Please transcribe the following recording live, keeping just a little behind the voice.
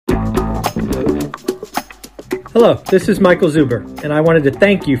Hello, this is Michael Zuber, and I wanted to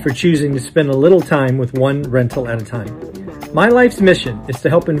thank you for choosing to spend a little time with one rental at a time. My life's mission is to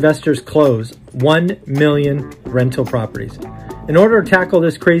help investors close 1 million rental properties. In order to tackle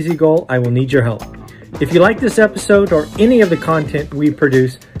this crazy goal, I will need your help. If you like this episode or any of the content we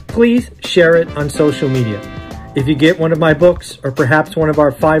produce, please share it on social media. If you get one of my books or perhaps one of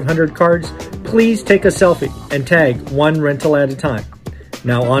our 500 cards, please take a selfie and tag one rental at a time.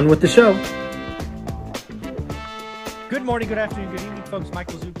 Now on with the show. Good morning, good afternoon, good evening, folks.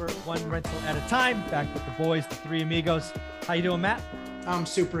 Michael Zuber, one rental at a time, back with the boys, the three amigos. How you doing, Matt? I'm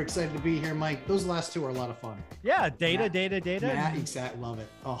super excited to be here, Mike. Those last two are a lot of fun. Yeah, data. Matt, exactly. Love it.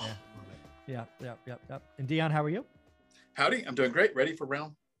 Oh, yeah. love it. Yeah. And Dion, how are you? Howdy, I'm doing great. Ready for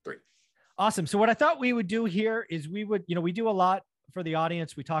round 3. Awesome. So what I thought we would do here is we do a lot for the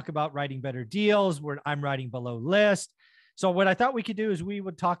audience. We talk about writing better deals where I'm writing below list. So what I thought we could do is we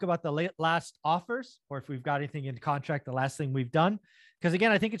would talk about the last offers, or if we've got anything in contract, the last thing we've done. Because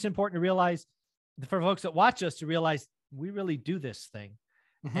again, I think it's important to realize for folks that watch us to realize we really do this thing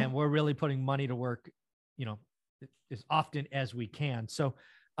and we're really putting money to work, as often as we can. So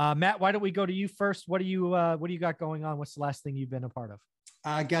Matt, why don't we go to you first? What do you got going on? What's the last thing you've been a part of?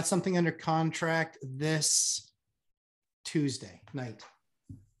 I got something under contract this Tuesday night.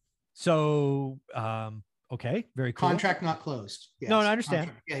 So, okay. Very cool. Contract not closed. Yes. No, I understand.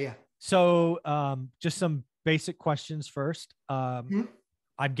 Contract. Yeah. So, just some basic questions first. I'm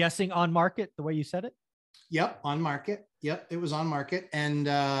guessing on market, the way you said it. Yep. On market. Yep. It was on market and,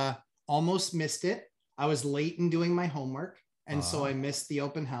 almost missed it. I was late in doing my homework. And so I missed the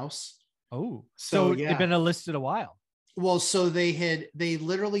open house. Oh, so yeah. They've been listed a while. Well, so they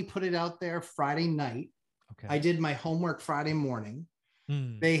literally put it out there Friday night. Okay. I did my homework Friday morning.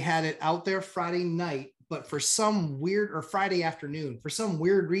 They had it out there Friday night, but for some weird, or Friday afternoon, for some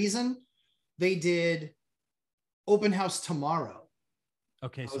weird reason, they did open house tomorrow.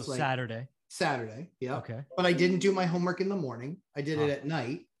 Okay. So Saturday. Yeah. Okay. But I didn't do my homework in the morning. I did it at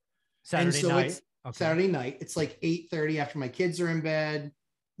night. Saturday night. Okay. Saturday night. It's like 8:30 after my kids are in bed.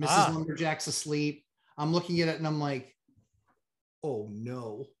 Mrs. Lumberjack's asleep. I'm looking at it and I'm like, oh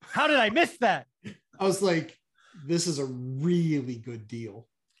no. How did I miss that? I was like, this is a really good deal.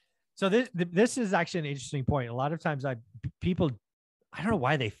 So this is actually an interesting point. A lot of times people, I don't know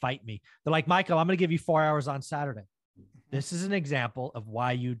why they fight me. They're like, Michael, I'm going to give you 4 hours on Saturday. This is an example of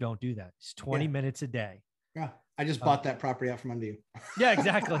why you don't do that. It's 20 minutes a day. Yeah. I just bought that property out from under you. Yeah,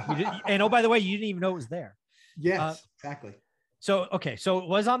 exactly. And oh, by the way, you didn't even know it was there. Yes, exactly. So, okay. So it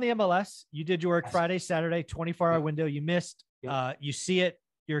was on the MLS. You did your work Friday, Saturday, 24-hour window. You missed. Yep. You see it.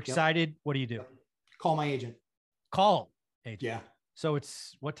 You're excited. Yep. What do you do? Call my agent. Call agent. Yeah. So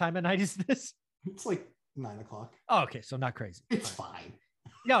it's what time of night is this? It's like 9:00. Oh, okay. So not crazy. It's fine.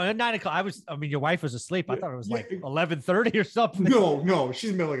 No, at 9:00. Your wife was asleep. I thought it was like 11:30 or something. No, she's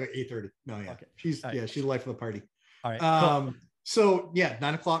in the middle like 8:30. No, yeah. Okay. She's the life of the party. All right. Cool. So yeah,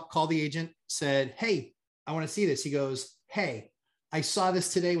 9:00, called the agent, said, hey, I want to see this. He goes, hey, I saw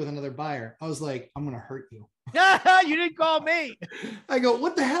this today with another buyer. I was like, I'm going to hurt you. You didn't call me. I go,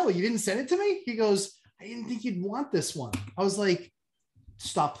 what the hell? You didn't send it to me? He goes, I didn't think you'd want this one. I was like,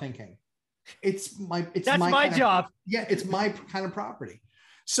 stop thinking. That's my job. It's my kind of property.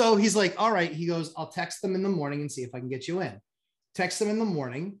 So he's like, all right. He goes, I'll text them in the morning and see if I can get you in. Text them in the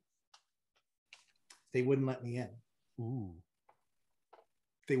morning. They wouldn't let me in. Ooh.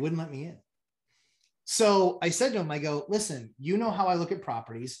 They wouldn't let me in. So I said to him, I go, listen, you know how I look at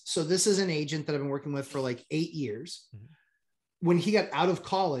properties. So this is an agent that I've been working with for like 8 years. Mm-hmm. When he got out of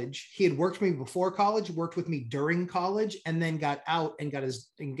college, he had worked with me before college, worked with me during college, and then got out and got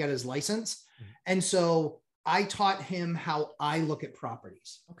his license. Mm-hmm. And so I taught him how I look at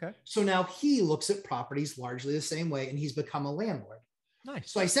properties. Okay. So now he looks at properties largely the same way, and he's become a landlord.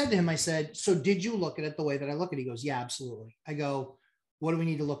 Nice. So I said to him, so did you look at it the way that I look at it? He goes, yeah, absolutely. I go, what do we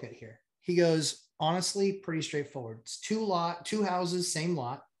need to look at here? He goes, honestly, pretty straightforward. It's two houses, same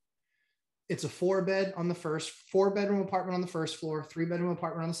lot. It's a 4-bedroom apartment on the first floor, 3-bedroom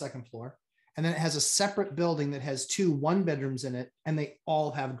apartment on the second floor. And then it has a separate building that has 2 1-bedrooms in it, and they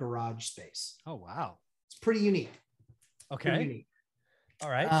all have garage space. Oh, wow. It's pretty unique. Okay. Pretty unique. All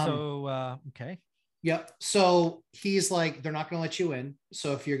right. Okay. Yep. So he's like, they're not going to let you in.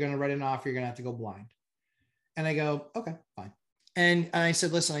 So if you're going to write an offer, you're going to have to go blind. And I go, okay, fine. And I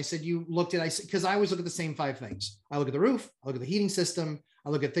said, listen, you looked at, because I always look at the same 5 things. I look at the roof, I look at the heating system, I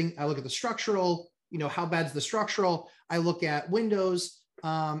look at the structural, how bad's the structural, I look at windows,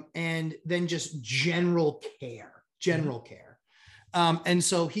 and then just general care. And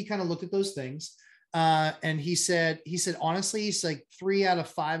so he kind of looked at those things. And he said, honestly, he's like 3 out of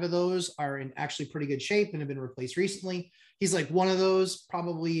 5 of those are in actually pretty good shape and have been replaced recently. He's like, one of those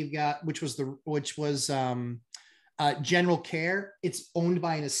probably you've got, which was General Care. It's owned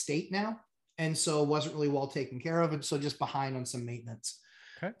by an estate now. And so it wasn't really well taken care of. And so just behind on some maintenance.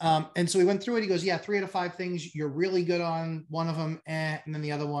 Okay. And so we went through it. He goes, yeah, 3 out of 5 things you're really good on. One of them, and then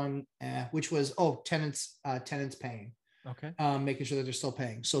the other one, which was, tenants paying. Okay. Making sure that they're still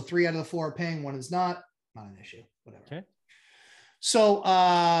paying. So 3 out of the 4 are paying. One is not an issue, whatever. Okay. So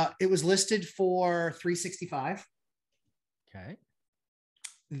it was listed for $365. Okay.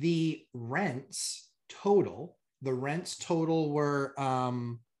 The rents total were the rents total were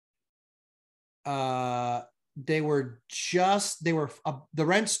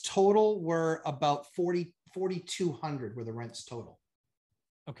about 4,200 were the rents total.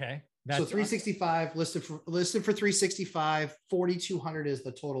 Okay. So 365 listed for 365, 4,200 is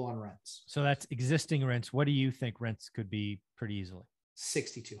the total on rents. So that's existing rents. What do you think rents could be pretty easily?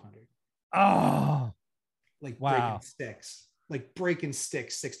 6,200. Oh, like wow. breaking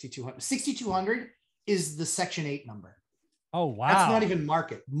sticks, 6,200. 6,200 is the Section 8 number. Oh, wow. That's not even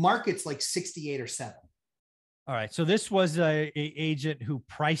market. Market's like 68 or 7. All right. So this was a agent who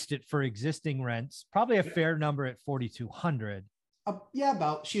priced it for existing rents, probably a fair number at 4,200.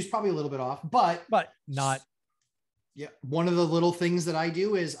 About. She was probably a little bit off, but not. Yeah. One of the little things that I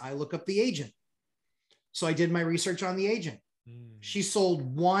do is I look up the agent. So I did my research on the agent. She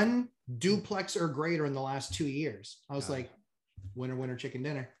sold 1 duplex or greater in the last 2 years. I was like, winner, chicken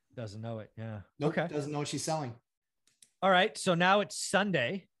dinner. Doesn't know it. Yeah. Nope, okay. Doesn't know what she's selling. All right. So now it's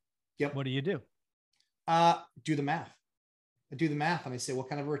Sunday. Yep. What do you do? Do the math. I do the math and I say, what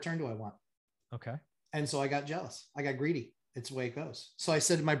kind of a return do I want? Okay. And so I got jealous. I got greedy. It's the way it goes. So I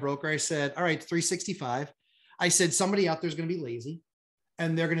said to my broker, I said, all right, 365. I said, somebody out there is going to be lazy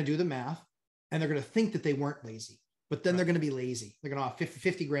and they're going to do the math and they're going to think that they weren't lazy, but then they're going to be lazy. They're going to offer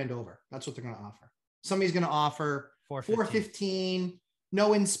 50 grand over. That's what they're going to offer. Somebody's going to offer 415,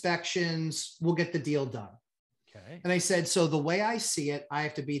 no inspections. We'll get the deal done. Okay. And I said, so the way I see it, I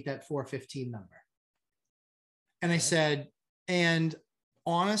have to beat that 415 number. And I said, and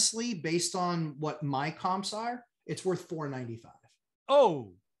honestly, based on what my comps are, it's worth 495.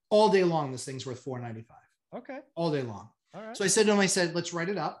 Oh, all day long. This thing's worth 495. Okay. All day long. All right. So I said to him, let's write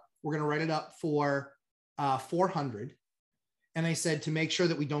it up. We're going to write it up for 400. And I said, to make sure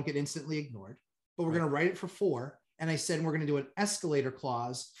that we don't get instantly ignored, but we're going to write it for 4. And I said, we're going to do an escalator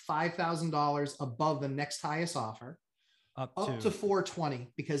clause, $5,000 above the next highest offer, up to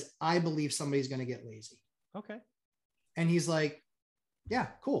 420, because I believe somebody's going to get lazy. Okay. And he's like, yeah,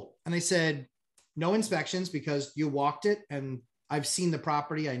 cool. And I said, no inspections because you walked it and I've seen the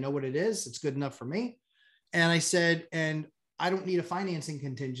property. I know what it is. It's good enough for me. And I said, and I don't need a financing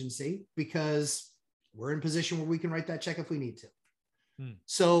contingency because we're in a position where we can write that check if we need to.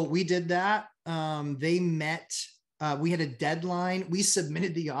 So we did that. They met, we had a deadline. We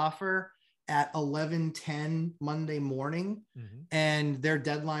submitted the offer at 11:10 Monday morning and their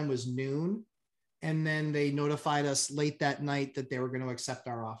deadline was noon. And then they notified us late that night that they were going to accept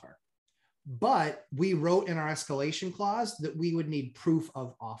our offer. But we wrote in our escalation clause that we would need proof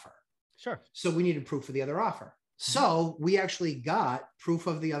of offer. Sure. So we needed proof of the other offer. So we actually got proof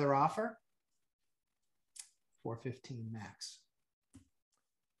of the other offer, 415 max.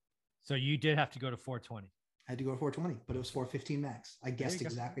 So you did have to go to 420. I had to go to 420, but it was 415 max. I guessed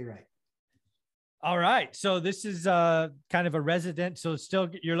exactly right. All right. So this is kind of a resident. So still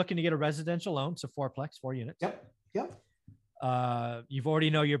you're looking to get a residential loan. So 4-plex, 4 units. Yep. You've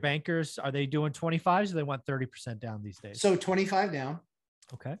already know your bankers. Are they doing 25s or they want 30% down these days? So 25 down.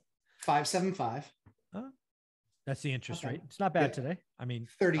 Okay. 575. That's the interest rate. It's not bad today. I mean,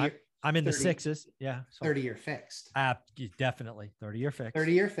 30. I'm in the 6s. Yeah. So 30-year fixed. Definitely 30-year fixed.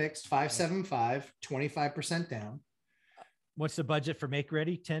 30-year fixed, 575, 25% down. What's the budget for make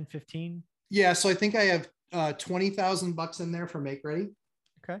ready? 10, 15? Yeah. So I think I have $20,000 in there for make ready.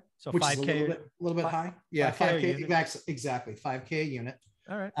 Okay. So which 5K, is a little bit high. Yeah. 5K. Exactly. 5K a unit.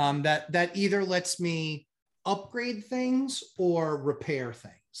 All right. That either lets me upgrade things or repair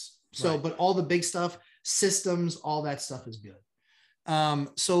things. So, but all the big stuff, systems, all that stuff is good.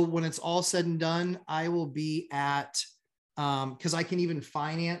 So when it's all said and done, I will be at, cause I can even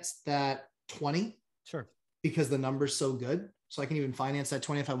finance that 20. Sure. Because the number's so good. So I can even finance that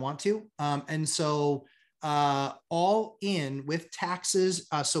 20 if I want to. And so, all in with taxes.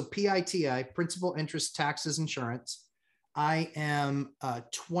 So PITI, principal, interest, taxes, insurance. I am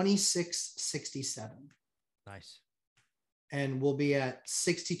 2667. Nice. And we'll be at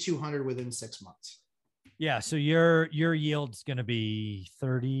 6,200 within 6 months. Yeah. So your yield's going to be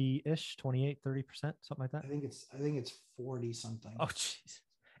 30-ish, 28, 30%, something like that. I think it's 40 something. Oh, jeez.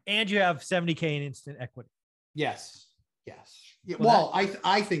 And you have 70K in instant equity. Yes. Yeah, Well,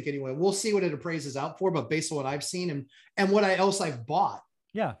 I think anyway, we'll see what it appraises out for, but based on what I've seen and what else I've bought,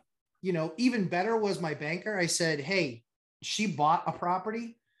 yeah. Even better was my banker. I said, hey, she bought a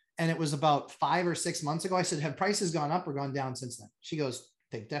property and it was about 5 or 6 months ago. I said, have prices gone up or gone down since then? She goes,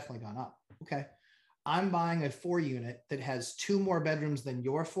 they've definitely gone up. Okay. I'm buying a 4-unit that has 2 more bedrooms than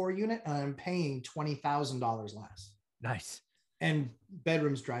your 4-unit, and I'm paying $20,000 less. Nice. And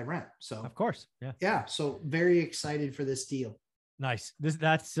bedrooms drive rent. So of course. Yeah. Yeah. So very excited for this deal. Nice.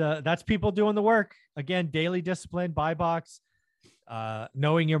 That's people doing the work. Again, daily discipline, buy box,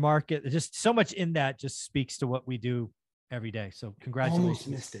 knowing your market. Just so much in that just speaks to what we do every day. So congratulations. Almost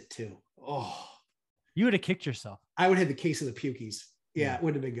missed it too. Oh, you would have kicked yourself. I would have the case of the pukies. Yeah. It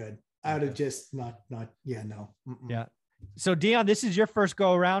would have been good. I would have just not. Yeah. No. Mm-mm. Yeah. So Dion, this is your first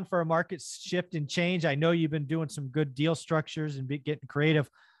go around for a market shift and change. I know you've been doing some good deal structures and getting creative.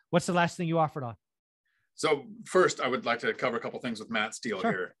 What's the last thing you offered on? So first, I would like to cover a couple things with Matt's deal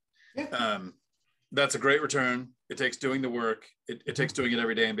here. Yeah. That's a great return. It takes doing the work. It takes doing it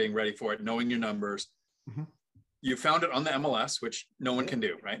every day and being ready for it, knowing your numbers. Mm-hmm. You found it on the MLS, which no one can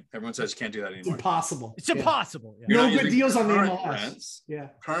do, right? Everyone says you can't do that anymore. It's impossible. It's impossible. Yeah. No good deals on the current MLS. Rents. Yeah.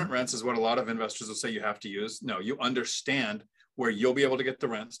 Current rents is what a lot of investors will say you have to use. No, you understand where you'll be able to get the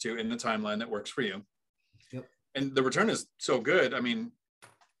rents to in the timeline that works for you. Yep. And the return is so good. I mean,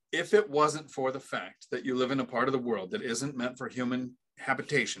 if it wasn't for the fact that you live in a part of the world that isn't meant for human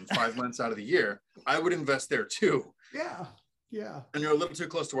habitation 5 months out of the year, I would invest there too. Yeah. Yeah. And you're a little too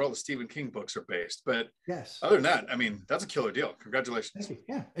close to where all the Stephen King books are based. But yes, other than that, I mean, that's a killer deal. Congratulations. Thank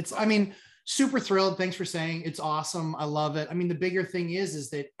you. Yeah. Super thrilled. Thanks for saying it's awesome. I love it. I mean, the bigger thing is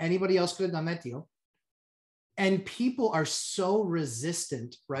that anybody else could have done that deal. And people are so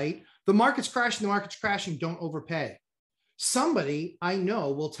resistant, right? The market's crashing. Don't overpay. Somebody I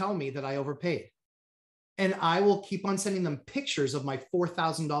know will tell me that I overpaid. And I will keep on sending them pictures of my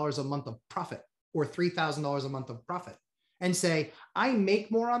 $4,000 a month of profit or $3,000 a month of profit and say, I make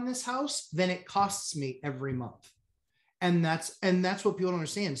more on this house than it costs me every month. And that's what people don't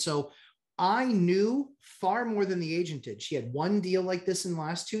understand. So I knew far more than the agent did. She had one deal like this in the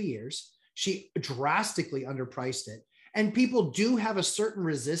last 2 years. She drastically underpriced it. And people do have a certain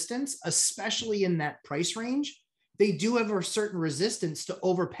resistance, especially in that price range. They do have a certain resistance to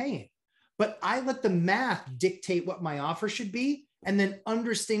overpaying. But I let the math dictate what my offer should be. And then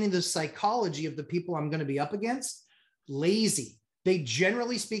understanding the psychology of the people I'm going to be up against, lazy. They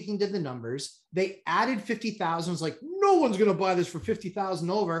generally speaking did the numbers. They added 50,000. It's like, no one's going to buy this for 50,000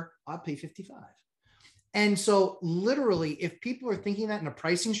 over. I'll pay 55. And so literally, if people are thinking that in a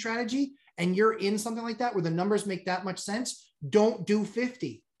pricing strategy and you're in something like that where the numbers make that much sense, don't do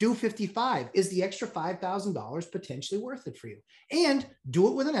 50. Do 55. Is the extra $5,000 potentially worth it for you? And do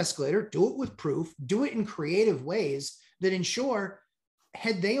it with an escalator, do it with proof, do it in creative ways that ensure,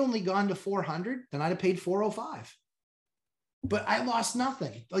 had they only gone to 400, then I'd have paid 405. But I lost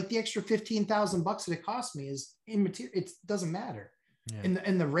nothing. Like the extra $15,000 that it cost me is immaterial. It doesn't matter. Yeah.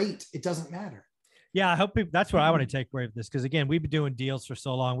 In the rate, it doesn't matter. Yeah, I hope that's what I want to take away from this. Because again, we've been doing deals for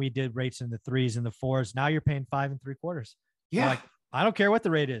so long. We did rates in the 3s and the 4s. Now you're paying 5 3/4. Yeah. Like, I don't care what the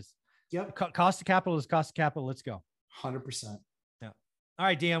rate is. Yep. Cost of capital is cost of capital. Let's go. 100%. Yeah. All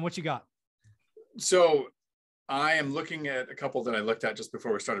right, Dan, what you got? So I am looking at a couple that I looked at just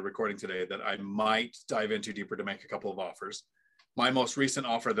before we started recording today that I might dive into deeper to make a couple of offers. My most recent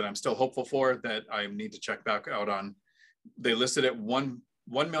offer that I'm still hopeful for that I need to check back out on, they listed at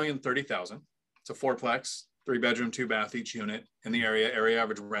 $1,030,000. It's a 4-plex, 3-bedroom, 2-bath each unit in the area. Area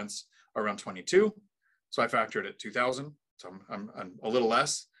average rents are around 22. So I factored at 2,000. So I'm a little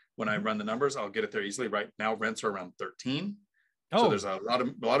less. When I run the numbers, I'll get it there easily. Right now, rents are around 13. So there's a lot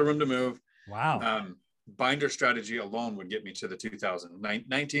of room to move. Wow. Binder strategy alone would get me to the 2,000,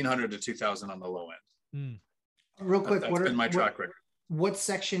 1,900 to 2,000 on the low end. Real quick, that's been my track record. What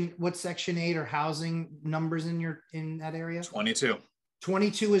section 8 or housing numbers in that area? 22.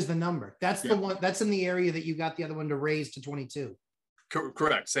 22 is the number. That's the one that's in the area that you got the other one to raise to 22.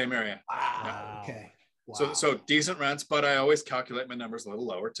 Correct. Same area. Wow. Yeah. Okay. Wow. So decent rents, but I always calculate my numbers a little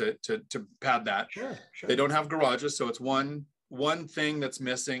lower to pad that. Sure. They don't have garages, so it's one thing that's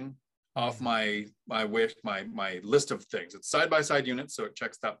missing off my list of things. It's side-by-side units, so it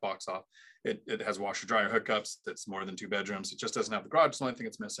checks that box off. It has washer dryer hookups. That's more than 2 bedrooms. It just doesn't have the garage. It's the only thing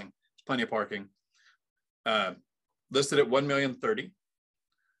it's missing. There's plenty of parking. Listed at $1,030,000.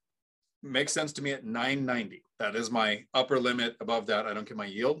 Makes sense to me at $990,000. That is my upper limit. Above that, I don't get my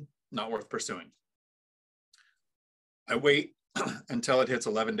yield. Not worth pursuing. I wait until it hits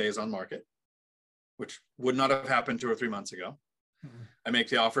 11 days on market, which would not have happened 2 or 3 months ago. Mhm. I make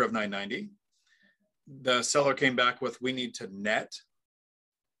the offer of $990. The seller came back with, we need to net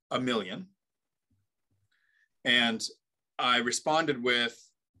 $1 million. And I responded with,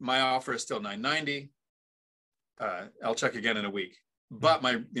 my offer is still $990. I'll check again in a week. But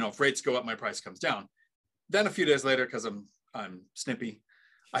my, if rates go up, my price comes down. Then a few days later, because I'm snippy,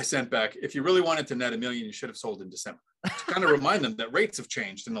 I sent back, if you really wanted to net $1 million, you should have sold in December. To kind of remind them that rates have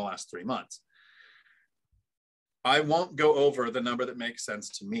changed in the last 3 months. I won't go over the number that makes sense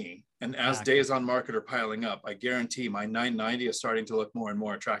to me. And as days on market are piling up, I guarantee my $990 is starting to look more and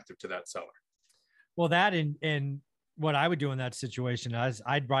more attractive to that seller. Well, that and what I would do in that situation is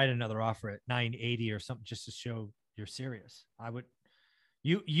I'd write another offer at $980 or something just to show you're serious. I would,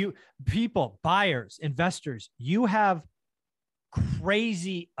 you people, buyers, investors, you have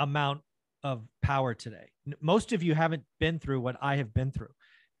crazy amount of power today. Most of you haven't been through what I have been through.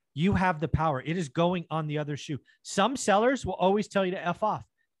 You have the power. It is going on the other shoe. Some sellers will always tell you to F off.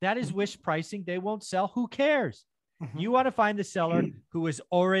 That is wish pricing. They won't sell. Who cares? You want to find the seller who is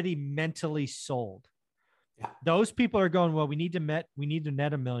already mentally sold. Yeah. Those people are going, well, we need to net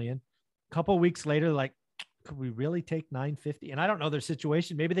 $1 million. A couple of weeks later, like, could we really take $950? And I don't know their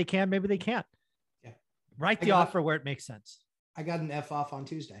situation. Maybe they can, maybe they can't. Yeah. Write the offer where it makes sense. I got an F off on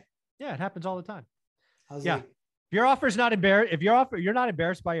Tuesday. Yeah, it happens all the time. Yeah. If your offer is not embarrassed, you're not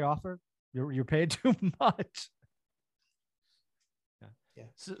embarrassed by your offer, you're paid too much. Yeah.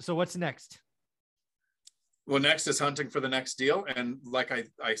 So what's next? Well, next is hunting for the next deal. And like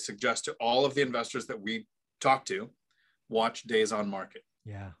I suggest to all of the investors that we talk to, watch days on market.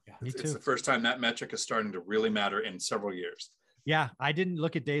 Yeah. It's the first time that metric is starting to really matter in several years. Yeah. I didn't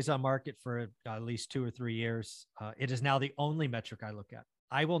look at days on market for at least 2 or 3 years. It is now the only metric I look at.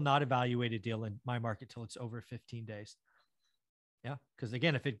 I will not evaluate a deal in my market till it's over 15 days. Yeah. Because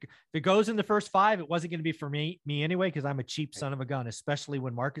again, if it goes in the first 5, it wasn't going to be for me anyway, because I'm a cheap son of a gun, especially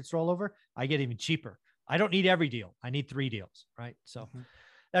when markets roll over. I get even cheaper. I don't need every deal. I need 3 deals. Right. So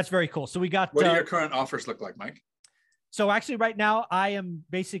that's very cool. So we got, what do your current offers look like, Mike? So actually right now I am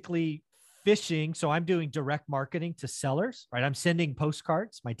basically fishing. So I'm doing direct marketing to sellers, right? I'm sending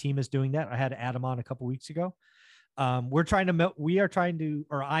postcards. My team is doing that. I had Adam on a couple of weeks ago. I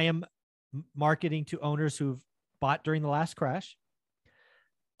am marketing to owners who've bought during the last crash,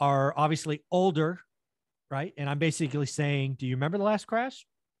 are obviously older, right? And I'm basically saying, do you remember the last crash?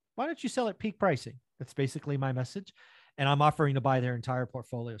 Why don't you sell at peak pricing? That's basically my message. And I'm offering to buy their entire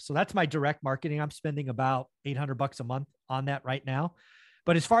portfolio. So that's my direct marketing. I'm spending about $800 a month on that right now.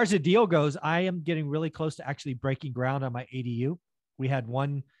 But as far as the deal goes, I am getting really close to actually breaking ground on my ADU. We had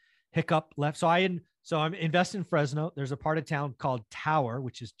one hiccup left. So I'm invested in Fresno. There's a part of town called Tower,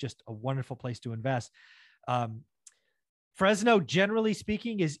 which is just a wonderful place to invest. Fresno, generally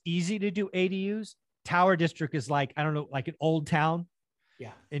speaking, is easy to do ADUs. Tower District is like, I don't know, like an old town.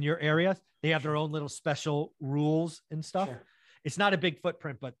 Yeah. In your area. They have their own little special rules and stuff. Sure. It's not a big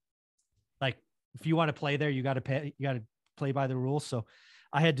footprint, but like if you want to play there, you got to play by the rules. So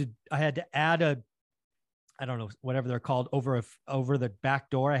I had to add I don't know, whatever they're called over the back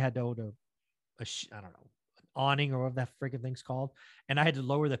door. I had to an awning or whatever that freaking thing's called. And I had to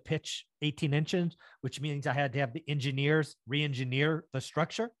lower the pitch 18 inches, which means I had to have the engineers re-engineer the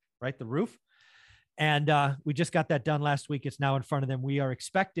structure, right? The roof. And we just got that done last week. It's now in front of them. We are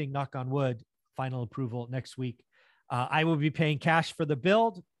expecting, knock on wood, final approval next week. I will be paying cash for the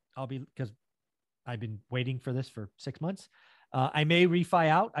build. Because I've been waiting for this for 6 months. I may refi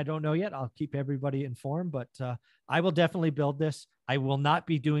out. I don't know yet. I'll keep everybody informed, but I will definitely build this. I will not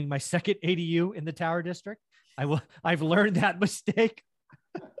be doing my second ADU in the Tower District. I've learned that mistake.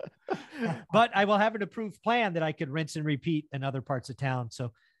 But I will have an approved plan that I could rinse and repeat in other parts of town.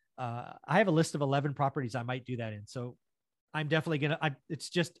 So I have a list of 11 properties I might do that in. So I'm definitely it's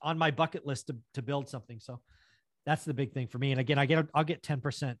just on my bucket list to build something. So that's the big thing for me. And again, I'll get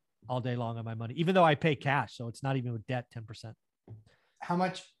 10% all day long on my money, even though I pay cash. So it's not even with debt, 10%. How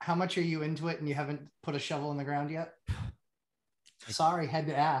much are you into it and you haven't put a shovel in the ground yet? Sorry, had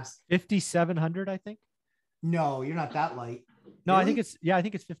to ask. 5,700, I think. No, you're not that light. No, really? I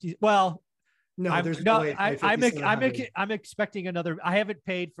think it's 50. Well, no, I'm expecting another. I haven't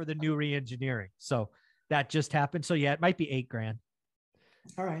paid for the new re-engineering, so that just happened. So yeah, it might be $8,000.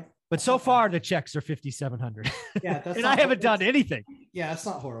 All right, but so far the checks are 5,700. Yeah, and I haven't done anything. Yeah, that's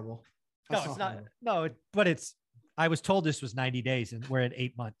not horrible. It's not. No, but it's. I was told this was 90 days, and we're at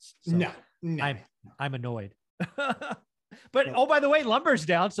 8 months. So no. I'm annoyed. But oh, by the way, lumber's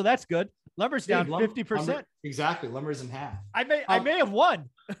down, so that's good. Lumber's down 50%. Exactly, lumber's in half. I may have won.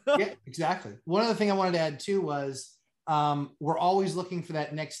 Yeah, exactly. One other thing I wanted to add too was we're always looking for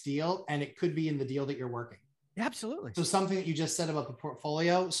that next deal, and it could be in the deal that you're working. Absolutely. So something that you just said about the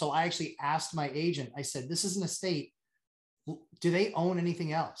portfolio. So I actually asked my agent, I said, this is an estate. Do they own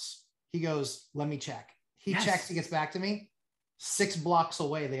anything else? He goes, let me check. He checks, he gets back to me. 6 blocks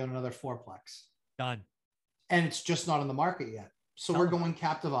away, they own another 4-plex. Done. And it's just not on the market yet. So we're going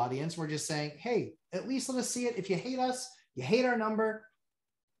captive audience. We're just saying, hey, at least let us see it. If you hate us, you hate our number,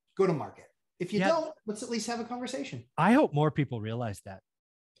 go to market. If you don't, let's at least have a conversation. I hope more people realize that.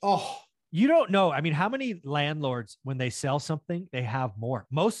 Oh, you don't know. I mean, how many landlords, when they sell something, they have more?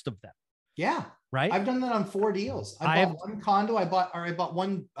 Most of them. Yeah. Right. I've done that on 4 deals. I bought one condo. I bought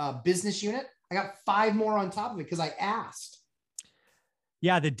one business unit. I got 5 more on top of it because I asked.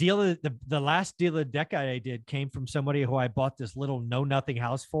 Yeah, the last deal of the decade I did came from somebody who I bought this little know-nothing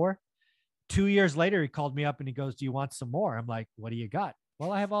house for. 2 years later, he called me up and he goes, do you want some more? I'm like, what do you got?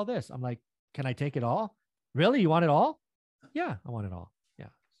 Well, I have all this. I'm like, can I take it all? Really? You want it all? Yeah, I want it all. Yeah.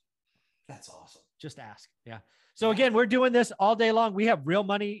 That's awesome. Just ask. Yeah. So again, we're doing this all day long. We have real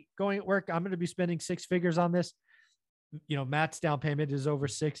money going at work. I'm going to be spending 6 figures on this. You know, Matt's down payment is over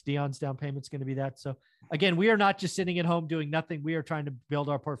 6. Dion's down payment is going to be that. So again, we are not just sitting at home doing nothing. We are trying to build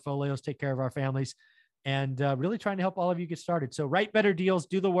our portfolios, take care of our families, and really trying to help all of you get started. So write better deals,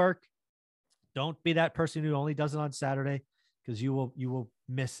 do the work. Don't be that person who only does it on Saturday, because you will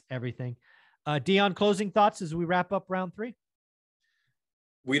miss everything. Dion, closing thoughts as we wrap up round 3.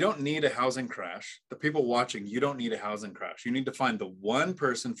 We don't need a housing crash. The people watching, you don't need a housing crash. You need to find the one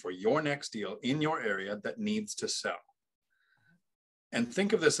person for your next deal in your area that needs to sell. And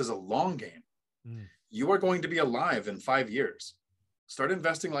think of this as a long game. You are going to be alive in 5 years. Start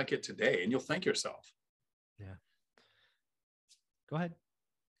investing like it today and you'll thank yourself. Yeah. Go ahead.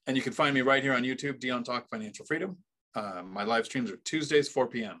 And you can find me right here on YouTube, Dion Talk Financial Freedom. My live streams are Tuesdays, 4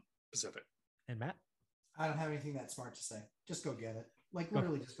 p.m. Pacific. And Matt? I don't have anything that smart to say. Just go get it. Like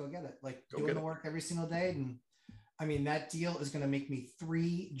literally just go get it. Like Go doing the work every single day. And I mean, that deal is going to make me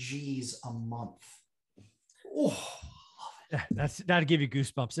 3 G's a month. Oh, that'll give you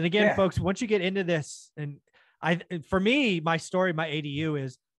goosebumps. And again, folks, once you get into this, and for me, my story, my ADU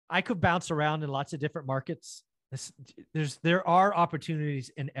is I could bounce around in lots of different markets. There are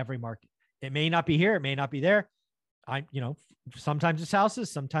opportunities in every market. It may not be here. It may not be there. Sometimes it's houses,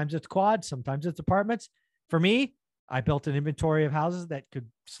 sometimes it's quads, sometimes it's apartments. For me, I built an inventory of houses that could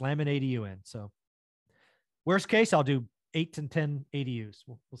slam an ADU in. So worst case, I'll do 8 to 10 ADUs.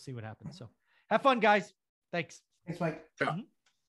 We'll see what happens. So have fun, guys. Thanks. Thanks, Mike. Yeah.